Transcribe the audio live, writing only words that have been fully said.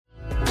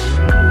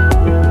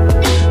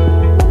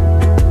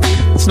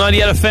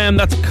98 FM,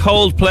 that's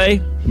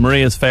Coldplay.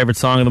 Maria's favourite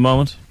song of the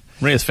moment.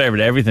 Maria's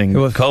favourite everything.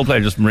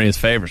 Coldplay just Maria's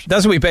favourite.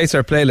 That's what we base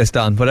our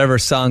playlist on. Whatever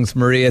songs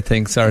Maria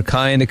thinks are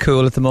kind of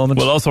cool at the moment.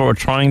 Well, also what we're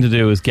trying to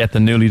do is get the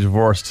newly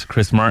divorced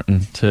Chris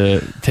Martin to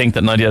think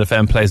that 98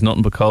 FM plays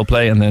nothing but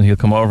Coldplay, and then he'll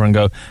come over and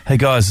go, hey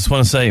guys, just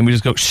want to say, and we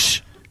just go,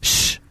 shh,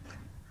 shh,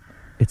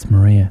 it's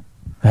Maria.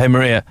 Hey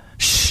Maria,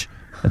 shh.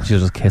 And she'll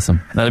just kiss him.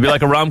 And it'll be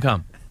like a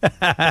rom-com.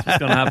 That's what's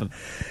going to happen.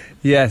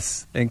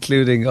 Yes,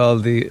 including all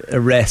the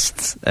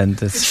arrests and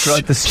the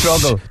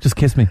struggle. Just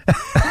kiss me.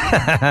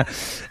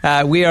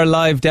 We are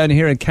live down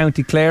here in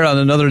County Clare on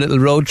another little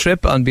road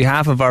trip on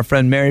behalf of our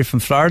friend Mary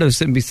from Florida, who's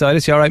sitting beside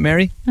us. You all right,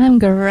 Mary? I'm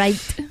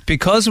great.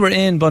 Because we're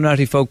in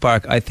Bunratty Folk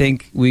Park, I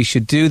think we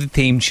should do the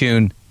theme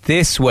tune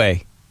this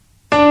way.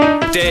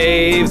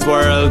 Dave's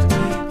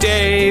World,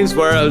 Dave's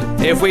World.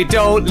 If we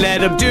don't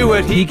let him do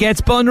it, he gets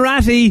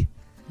Bunratty.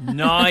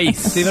 Nice.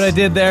 See what I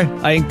did there?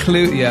 I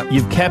include, yeah.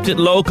 You've kept it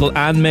local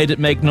and made it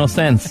make no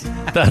sense.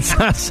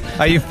 That's.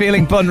 Are you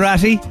feeling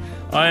Bunratty?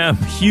 I am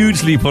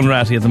hugely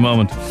Bunratty at the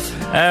moment.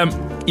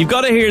 You've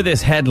got to hear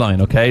this headline,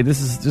 okay?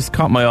 This has just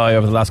caught my eye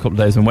over the last couple of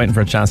days. I'm waiting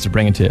for a chance to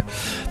bring it to you.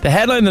 The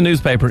headline in the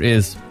newspaper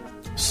is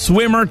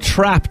 "Swimmer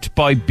trapped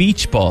by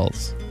beach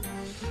balls."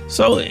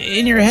 So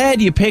in your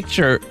head you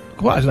picture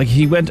what? Like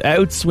he went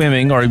out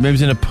swimming, or maybe he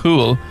was in a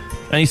pool,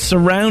 and he's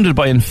surrounded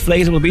by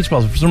inflatable beach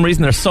balls. For some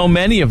reason there's so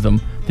many of them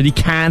that he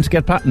can't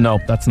get past. No,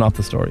 that's not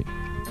the story.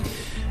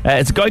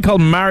 It's a guy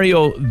called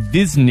Mario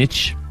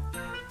Visnic,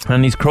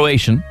 and he's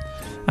Croatian,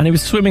 and he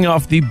was swimming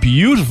off the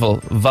beautiful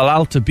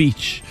Valalta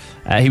beach.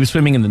 He was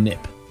swimming in the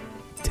nip.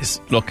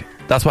 Look,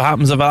 that's what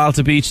happens at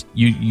Valalta beach.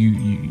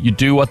 You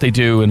do what they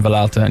do in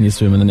Valalta and you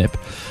swim in the nip.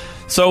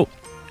 So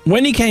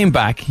when he came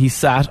back, he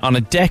sat on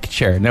a deck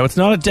chair. Now it's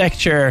not a deck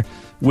chair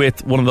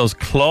with one of those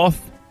cloth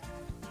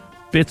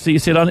bits that you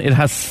sit on. It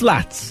has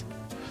slats.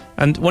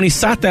 And when he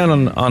sat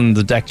down on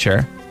the deck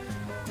chair,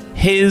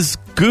 his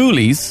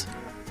ghoulies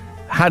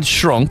had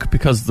shrunk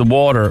because the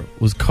water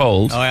was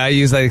cold. Oh, I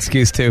use that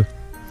excuse too.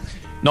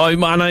 No,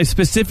 and I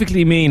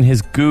specifically mean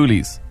his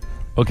ghoulies,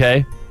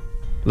 okay?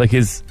 Like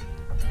his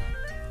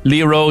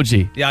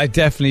Leoroji. Yeah, I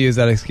definitely use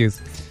that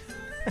excuse.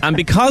 And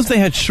because they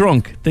had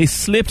shrunk, they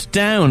slipped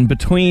down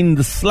between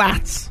the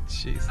slats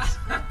Jesus.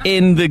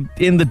 in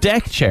the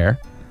deck chair.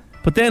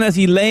 But then as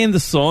he lay in the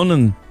sun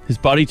and his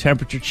body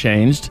temperature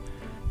changed,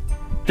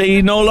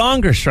 they no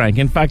longer shrank.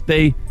 In fact,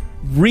 they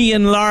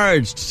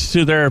re-enlarged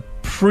to their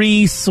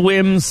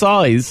pre-swim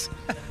size.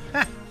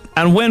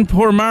 And when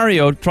poor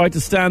Mario tried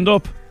to stand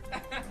up,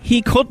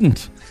 he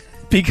couldn't,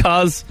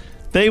 because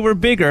they were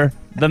bigger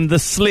than the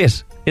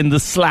slit in the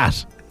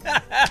slat.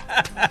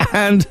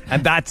 and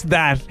that's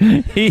that.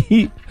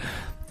 He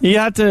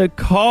had to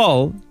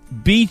call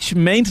beach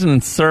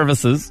maintenance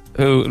services,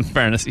 who, in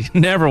fairness, you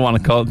never want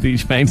to call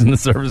beach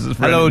maintenance services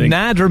for Hello, anything.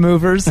 NAD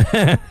removers.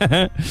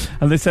 And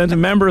they sent a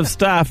member of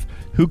staff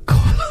who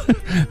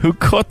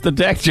cut the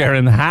deck chair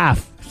in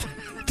half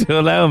to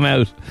allow him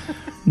out.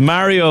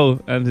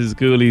 Mario and his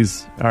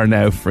ghoulies are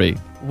now free.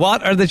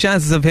 What are the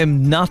chances of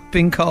him not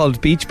being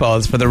called beach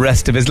balls for the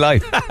rest of his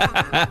life?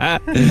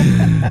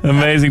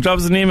 Amazing. Drop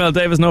us an email,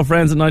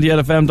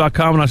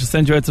 daveisnofriends@98fm.com, and I shall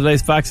send you out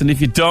today's facts. And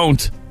if you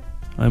don't,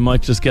 I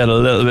might just get a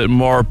little bit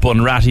more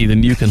Bunratty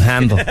than you can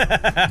handle.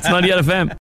 It's 98 FM.